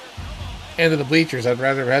into the bleachers. I'd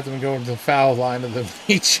rather have them go into the foul line of the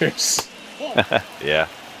bleachers. Yeah.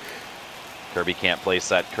 Kirby can't place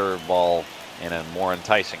that curveball in a more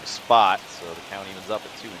enticing spot, so the count evens up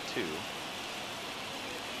at 2-2.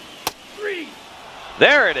 3.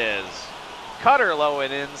 There it is. Cutter low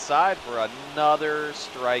and inside for another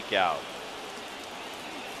strikeout.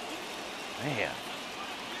 Man.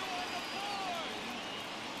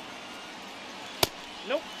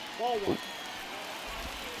 Nope. Ball 1.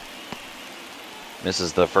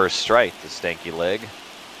 Misses the first strike, the stanky leg.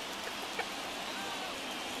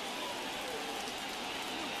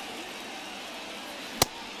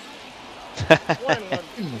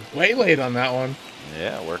 Way late on that one.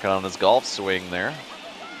 Yeah, working on his golf swing there.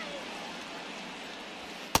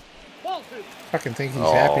 Ball 2. Fucking think he's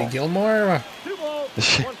Oh. Happy Gilmore. 2 balls, 1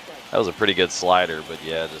 strike. That was a pretty good slider, but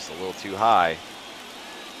yeah, just a little too high.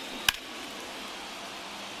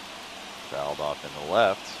 Fouled off in the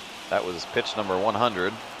left. That was pitch number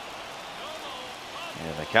 100.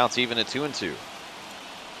 And the count's even at 2-2.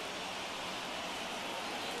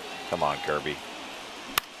 Come on, Kirby.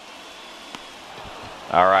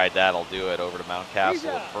 All right, that'll do it. Over to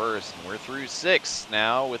Mountcastle at first. And we're through 6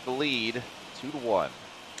 now with the lead, 2-1.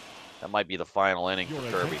 That might be the final inning Your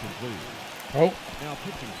for Kirby. attention, please. Oh, Now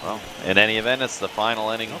pitching. Well, in any event, it's the final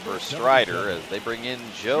inning for Strider as they bring in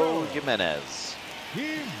Joe Jimenez.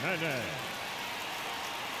 Jimenez.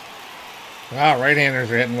 wow,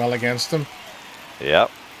 right-handers are hitting well against him.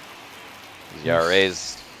 Yep. His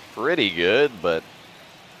ERA's pretty good, but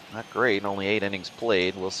not great. Only 8 innings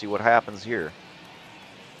played. We'll see what happens here.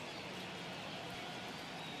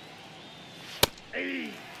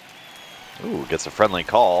 Ooh, gets a friendly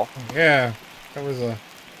call. Yeah, that was a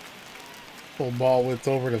full ball width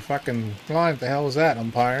over the fucking line. What the hell was that,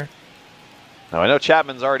 umpire? Now, I know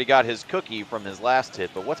Chapman's already got his cookie from his last hit,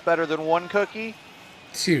 but what's better than 1 cookie?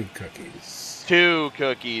 2 cookies. 2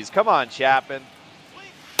 cookies. Come on, Chapman.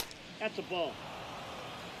 That's a ball.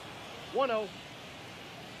 1-0.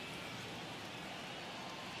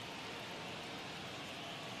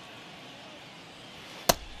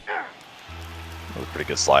 That was a pretty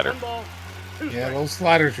good slider. 1 ball, 2 Yeah, strikes. those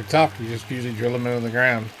sliders are tough. You just usually drill them into the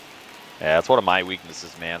ground. Yeah, that's one of my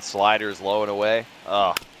weaknesses, man. Sliders low and away.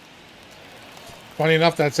 Oh, Funny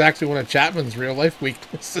enough, that's actually one of Chapman's real-life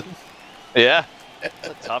weaknesses. yeah. It's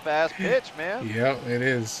a tough-ass pitch, man. Yep, it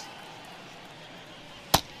is.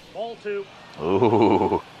 Ball 2.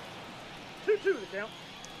 Ooh. 2-2 the count.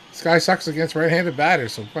 This guy sucks against right-handed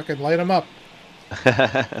batters, so fucking light him up.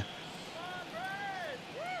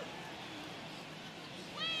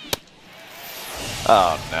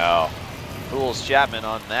 Oh, no. Fools Chapman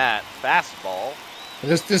on that fastball.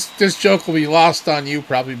 This joke will be lost on you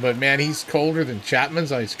probably, but man, he's colder than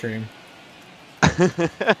Chapman's ice cream.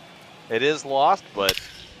 It is lost, but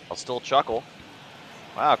I'll still chuckle.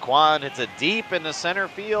 Wow, Quan hits it deep into center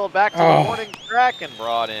field. Back to the Oh. warning track and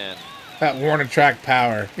brought in. That Warner Track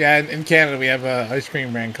power. Yeah, in Canada we have a ice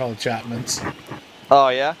cream brand called Chapman's. Oh,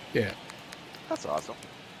 yeah? Yeah. That's awesome.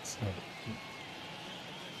 So.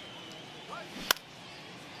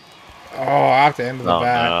 Oh, off the end of the Oh,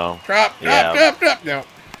 bat. no. Drop. Yeah. No.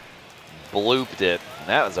 Blooped it. And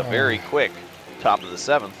that was a very quick top of the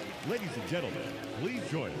 7th. Ladies and gentlemen, please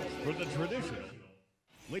join us for the tradition.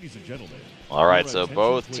 Ladies and gentlemen. All right, your so attention,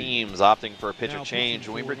 both please. teams opting for a pitcher Now change. pitching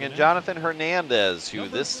And we for bring the in Nats, Jonathan Hernandez, who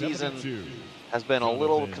number this season 72. has been a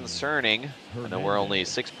little Jonathan concerning. I know we're only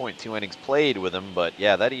Hernandez. 6.2 innings played with him, but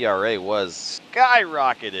yeah, that ERA was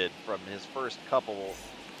skyrocketed from his first couple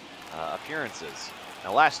appearances.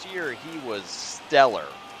 Now, last year, he was stellar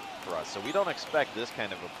for us, so we don't expect this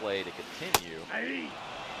kind of a play to continue.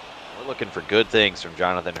 We're looking for good things from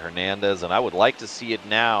Jonathan Hernandez, and I would like to see it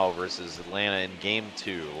now versus Atlanta in Game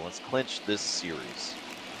 2. Let's clinch this series.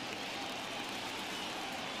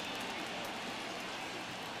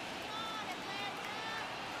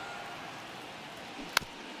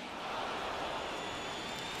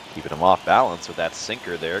 Keeping him off balance with that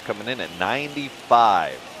sinker there, coming in at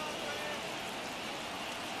 95.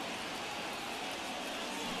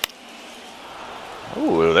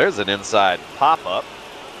 Ooh, there's an inside pop-up.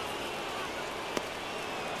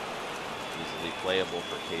 Easily playable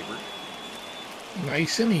for Tabor.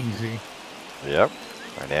 Nice and easy. Yep.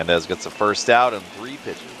 Hernandez gets a first out in 3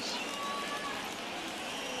 pitches.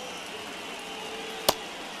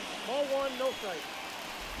 Ball 1, no strike.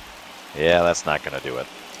 Yeah, that's not going to do it.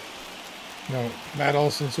 No, Matt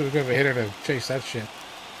Olson's too good of a hitter to chase that shit.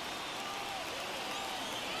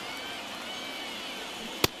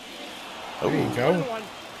 There you go. 1-1.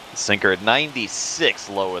 Sinker at 96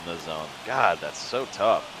 low in the zone. God, that's so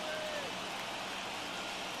tough.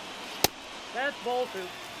 That's ball 2.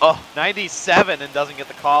 Oh, 97 and doesn't get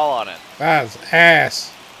the call on it. That's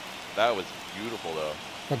ass. That was beautiful, though.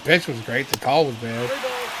 The pitch was great. The call was bad. 3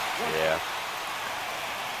 balls, 1 Yeah.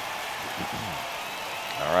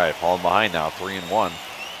 All right, falling behind now, 3-1.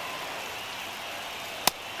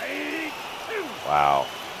 Wow,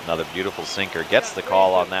 another beautiful sinker. Gets the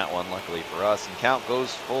call on that one, luckily for us. And count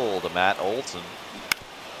goes full to Matt Olson.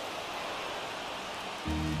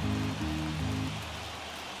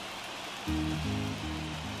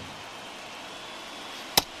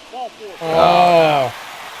 ball 4. Oh.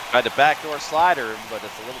 Tried to backdoor slider him, but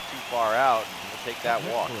it's a little too far out. And we'll take that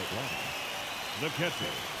Next walk. for Atlanta, the catcher,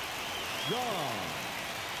 John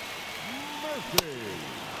Murphy.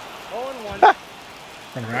 0-1.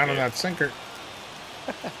 Went around on that sinker.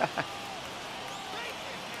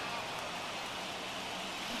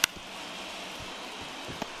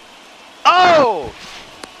 Oh!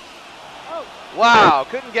 Oh, Wow,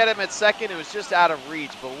 couldn't get him at second. It was just out of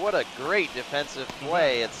reach, but what a great defensive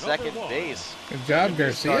play at second Number 1. base. Good job,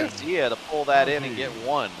 Garcia. Garcia to pull that in and get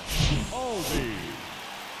one. Aldi.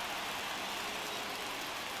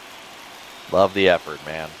 Love the effort,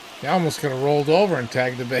 man. He almost could have rolled over and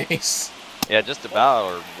tagged the base. Yeah, just about,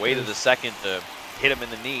 or waited a second to hit him in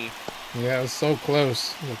the knee. Yeah, it was so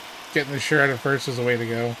close. Getting the shirt at first was the way to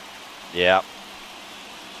go. Yeah.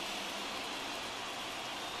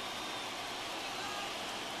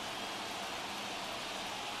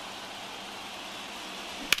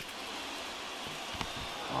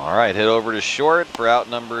 All right, hit over to short for out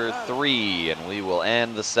number 3, and we will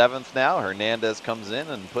end the 7th now. Hernandez comes in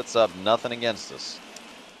and puts up nothing against us.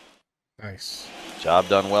 Nice. Job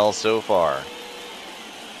done well so far.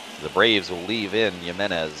 The Braves will leave in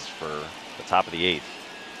Jimenez for the top of the 8th.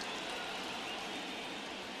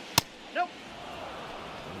 nope.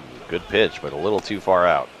 Good pitch, but a little too far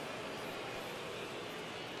out.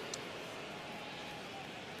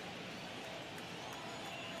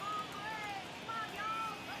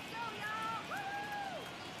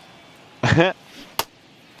 Come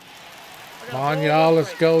on, y'all.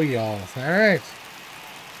 Let's go, y'all. All right.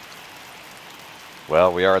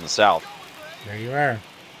 Well, we are in the South. There you are.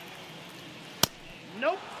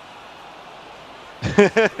 Nope.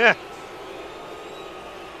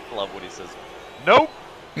 Love what he says. Nope.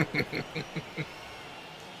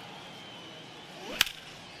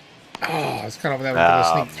 Oh, it's kind of that was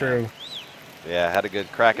Oh, going to sneak through. Yeah, had a good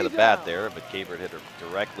crack of the bat there, but Cabert hit her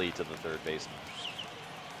directly to the third baseman.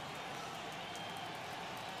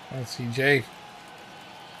 Let's see, Jay.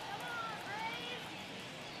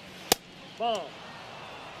 Ball.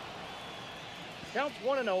 Counts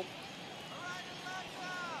 1-0.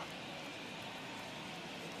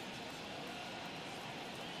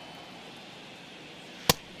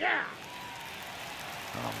 Yeah.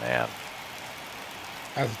 Oh, man.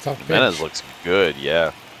 That's a tough pitch. Jimenez looks good,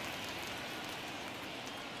 yeah.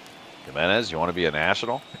 Jimenez, you want to be a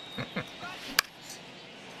national?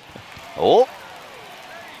 Oh!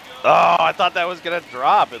 Oh, I thought that was going to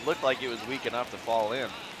drop. It looked like it was weak enough to fall in.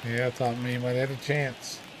 Yeah, I thought me might have a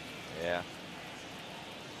chance. Yeah.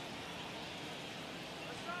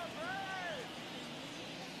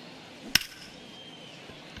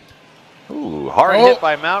 Ooh, hard Oh. hit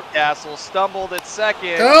by Mountcastle. Stumbled at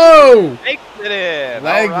second. Oh! Makes it in.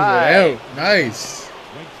 Legs All right. it out. Nice.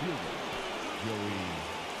 Right fielder, Joey.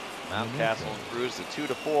 Mountcastle improves to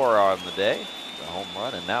 2-4 on the day. A home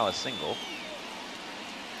run and now a single.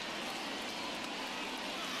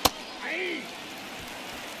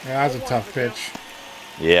 Yeah, that's a tough pitch.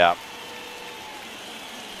 Yeah.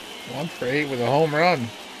 1 for 8 with a home run.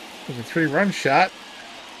 With a 3-run shot.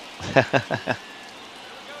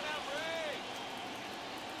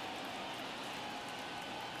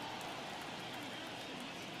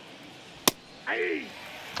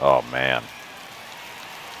 Oh, man.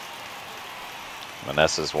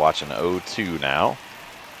 Vanessa's watching 0-2 now.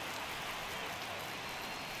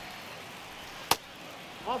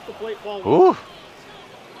 Off the plate, ball 1. Ooh.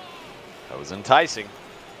 That was enticing.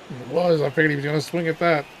 It was. I figured he was going to swing at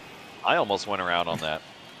that. I almost went around on that.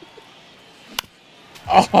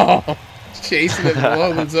 Oh! Chasing it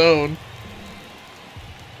below the zone.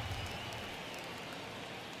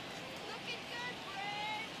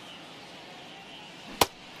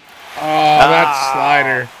 Oh, that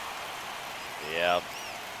slider. Yeah.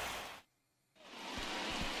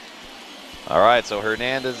 All right, so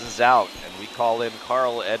Hernandez is out, and we call in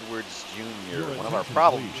Carl Edwards Jr., one of our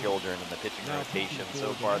problem children in the pitching rotation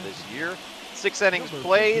so far this year. 6 innings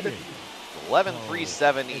played,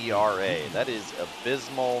 11.37 ERA. That is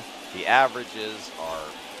abysmal. The averages are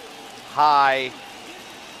high.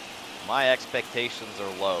 My expectations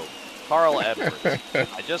are low. Carl Edwards.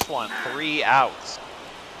 I just want 3 outs.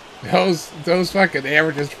 Those fucking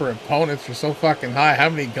averages for opponents are so fucking high. How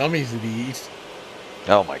many gummies did he eat?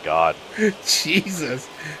 Oh my God. Jesus.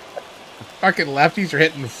 Fucking lefties are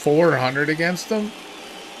hitting 400 against them.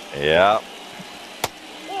 Yeah.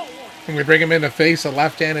 And we bring him in to face a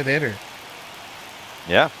left-handed hitter.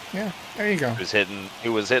 Yeah. Yeah, there you go. He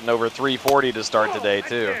was hitting over 340 to start today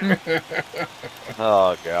too.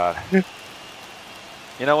 Oh God.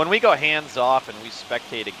 You know, when we go hands off and we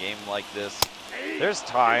spectate a game like this, there's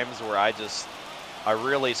times where I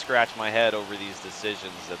really scratch my head over these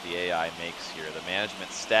decisions that the AI makes here. The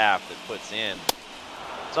management staff that puts in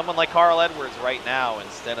someone like Carl Edwards right now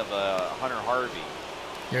instead of a Hunter Harvey.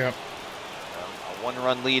 Yep. A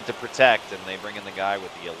 1-run lead to protect, and they bring in the guy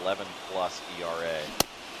with the 11+ ERA.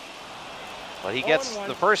 But he gets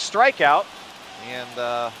the first strikeout, and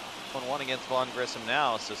 1-1 against Vaughn Grissom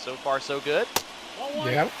now. So far, so good.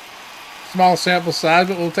 Yep. Small sample size,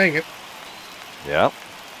 but we'll take it. Yep.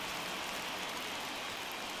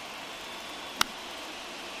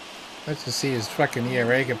 Let's just see his fucking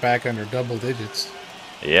ERA get back under double digits.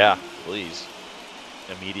 Yeah, please.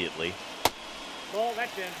 Immediately. Ball,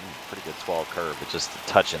 that's in. Pretty good 12 curve, but just a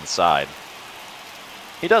touch inside.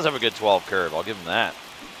 He does have a good 12 curve. I'll give him that.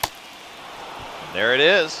 And there it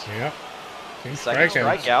is. Yep. Second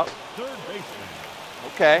strikeout. Third baseman.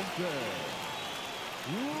 Okay.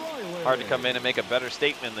 Riley. Hard to come in and make a better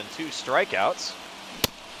statement than 2 strikeouts.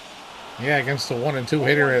 Yeah, against the 1 and 2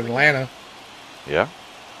 hitter in Atlanta. Yeah.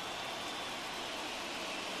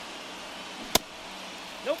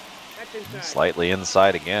 Nope, that's inside. Slightly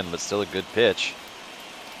inside again, but still a good pitch.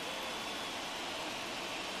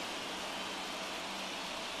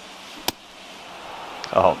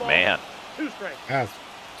 Oh, man. 2 strikes. That's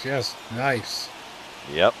just nice.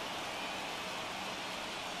 Yep.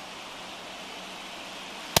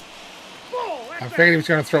 Ball, I that's figured he was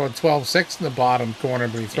going to throw a 12-6 in the bottom corner,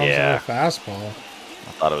 but he throws a Yeah. little fastball.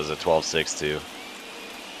 I thought it was a 12-6 too.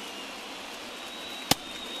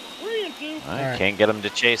 3 and 2. All right, All right. can't get him to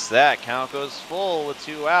chase that. Count goes full with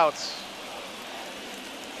 2 outs.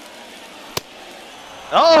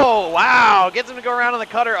 Oh, wow. Gets him to go around on the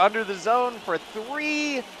cutter under the zone for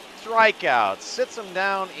 3 strikeouts. Sits him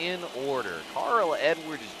down in order. Carl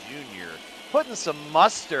Edwards Jr. putting some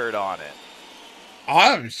mustard on it.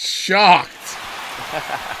 I'm shocked.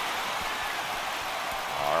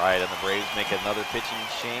 All right, and the Braves make another pitching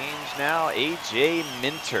change now. A.J.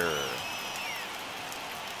 Minter.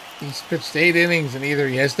 He's pitched 8 innings, and either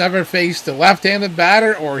he has never faced a left-handed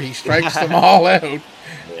batter or he strikes them all out.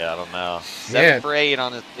 Yeah, I don't know. Shit. 7 for 8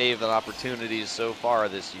 on his save and opportunities so far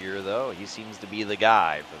this year, though. He seems to be the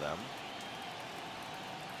guy for them.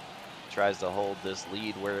 Tries to hold this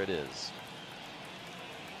lead where it is.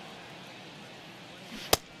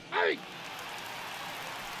 Hey!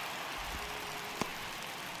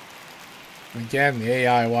 Again, the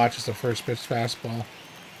AI watches the first pitch fastball.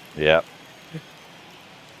 Yep.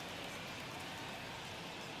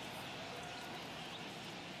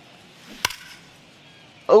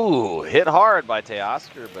 Oh, hit hard by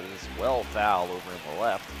Teoscar, but it's well foul over in the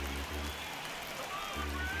left.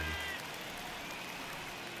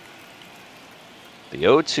 The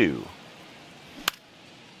 0-2.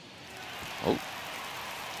 Oh,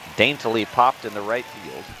 daintily popped into right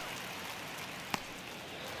field.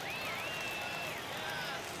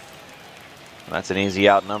 That's an easy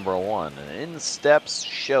out, number 1. And in steps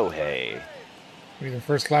Shohei. Be the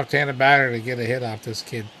first left-handed batter to get a hit off this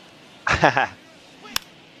kid.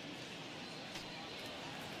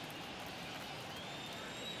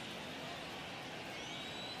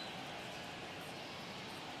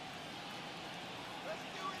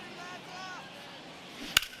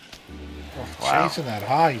 Wow. Chasing that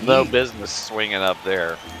high. No heat. business swinging up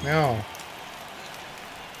there. No.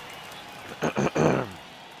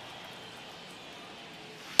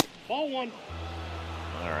 Ball 1.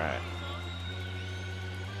 All right.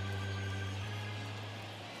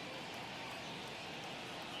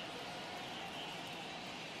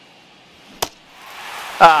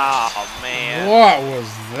 Oh, man. What was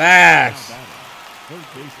that? Now batting, third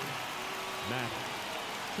baseman, Matt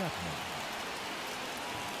Chapman.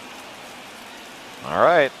 All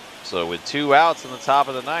right. So with 2 outs in the top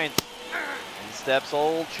of the 9th, in steps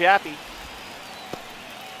old Chappie.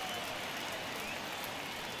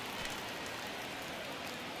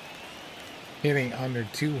 Hitting under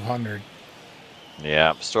 200.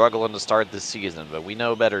 Yeah, struggling to start this season, but we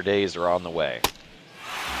know better days are on the way.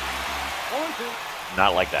 1-2.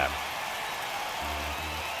 Not like that.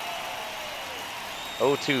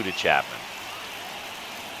 0-2 to Chapman.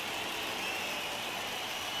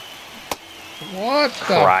 What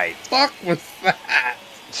the Christ. fuck was that?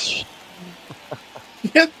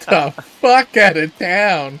 Get the fuck out of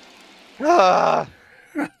town. Ah.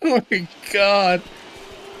 Oh my god.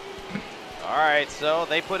 All right, so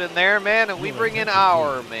they put in their man, and we bring in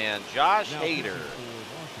our man, Josh Hader,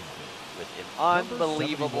 with an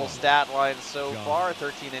unbelievable stat line so far.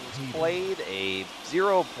 13 innings played, a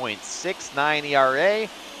 0.69 ERA.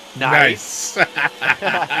 Nice.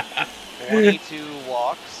 22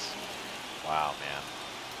 walks. Wow, man.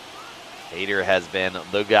 Hader has been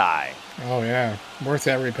the guy. Oh yeah, worth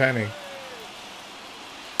every penny.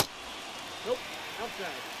 Nope. Outside.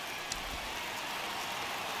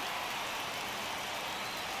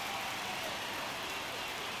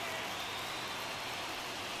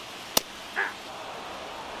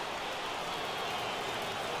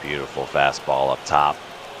 Beautiful fastball up top.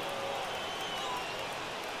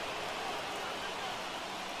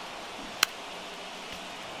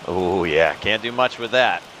 Oh, yeah. Can't do much with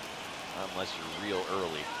that. Unless you're real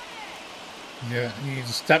early. Yeah, you need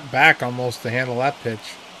to step back almost to handle that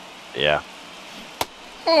pitch. Yeah.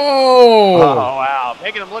 Oh! Oh, wow.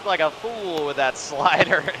 Making him look like a fool with that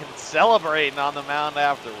slider and celebrating on the mound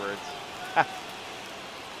afterwards.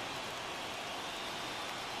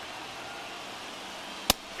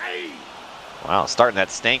 Wow, starting that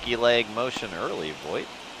stanky leg motion early, Voight.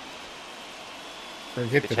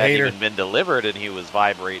 Forget Pitch that hadn't Hader. even been delivered and he was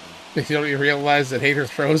vibrating. You don't realize that Hader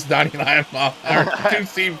throws 99 mile an hour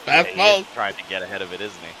two-seam Yeah, he fastballs? is trying to get ahead of it,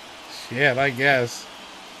 isn't he? Shit, I guess.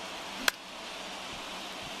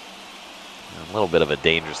 A little bit of a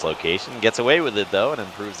dangerous location. Gets away with it, though, and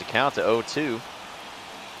improves the count to 0-2.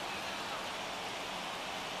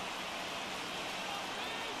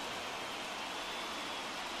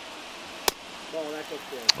 Ball, that's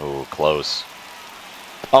okay. Oh, close.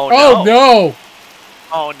 Oh, Oh, no!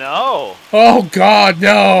 Oh, no. Oh, God,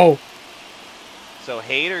 no! So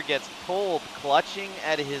Hader gets pulled, clutching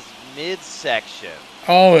at his midsection.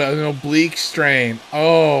 Oh, an oblique strain.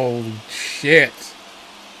 Oh, shit.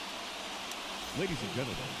 Ladies and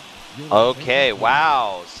gentlemen. Okay,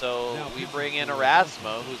 wow. So we bring in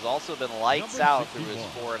Erasmo, who's also been lights out through his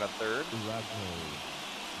 4 1/3.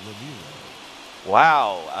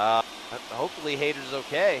 Wow. Hopefully Hader's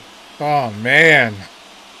okay. Oh, man.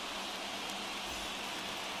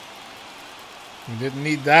 We didn't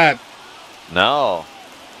need that. No.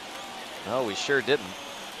 No, we sure didn't.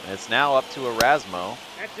 It's now up to Erasmo,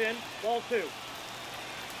 That's in. Ball 2.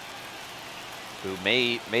 who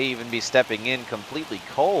may even be stepping in completely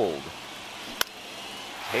cold.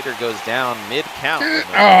 Hader goes down mid-count.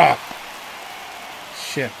 Oh.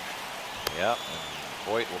 Shit. Yep. And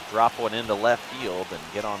Voight will drop one into left field and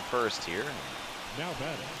get on first here. Now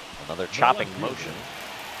batting. Another chopping motion.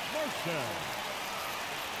 Marcel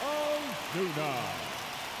Ozuna.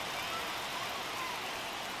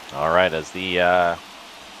 All right, as the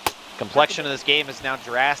complexion of this game has now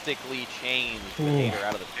drastically changed with Hader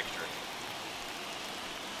out of the picture.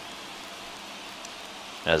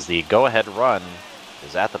 As the go-ahead run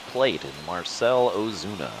is at the plate in Marcel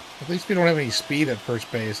Ozuna. At least we don't have any speed at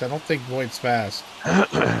first base. I don't think Voight's fast.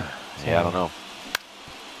 Yeah, I don't know.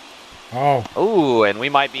 Oh. Ooh, and we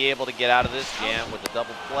might be able to get out of this jam with a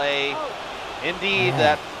double play. Indeed,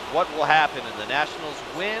 that's what will happen, and the Nationals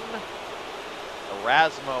win.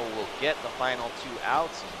 Erasmo will get the final 2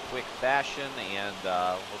 outs in quick fashion, and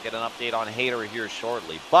we'll get an update on Hader here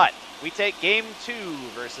shortly. But we take Game 2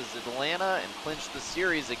 versus Atlanta and clinch the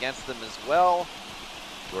series against them as well.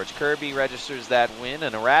 George Kirby registers that win,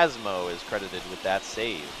 and Erasmo is credited with that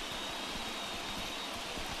save.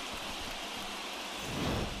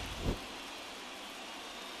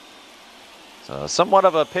 So somewhat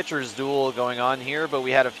of a pitcher's duel going on here, but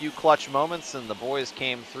we had a few clutch moments, and the boys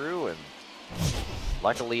came through, and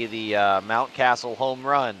luckily the Mountcastle home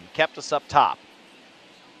run kept us up top.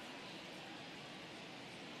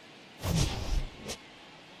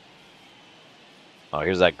 Oh,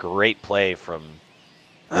 here's that great play from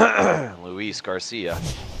Luis Garcia.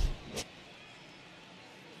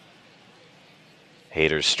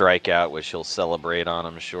 Hader's strikeout, which he'll celebrate on,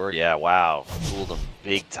 I'm sure. Yeah, wow. Fooled him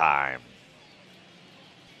big time.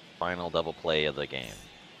 Final double play of the game.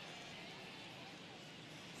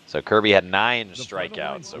 So Kirby had 9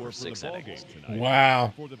 strikeouts over 6 innings.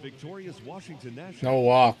 Wow. For the victorious Washington Nationals, No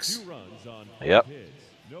walks. 2 runs on 5 Yep. hits.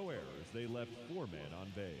 No errors. They left 4 men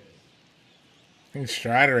on base. I think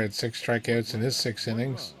Strider had 6 strikeouts in his 6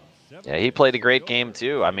 innings. Yeah, he played a great game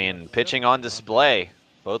too. I mean, pitching on display.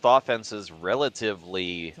 Both offenses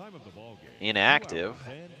relatively Time of the ball game, inactive.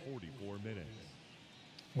 2 hours and 44 minutes.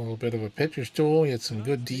 A little bit of a pitcher's duel. He had some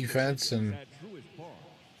good defense and At Truist Park,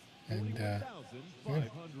 and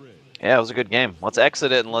 41,500. Yeah, it was a good game. Let's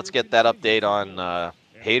exit it and let's get that update on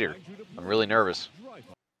Hader. I'm really nervous.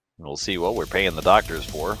 We'll see what we're paying the doctors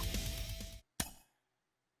for.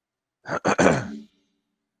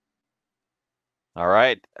 All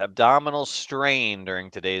right, abdominal strain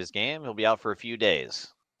during today's game. He'll be out for a few days.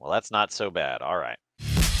 Well, that's not so bad. All right.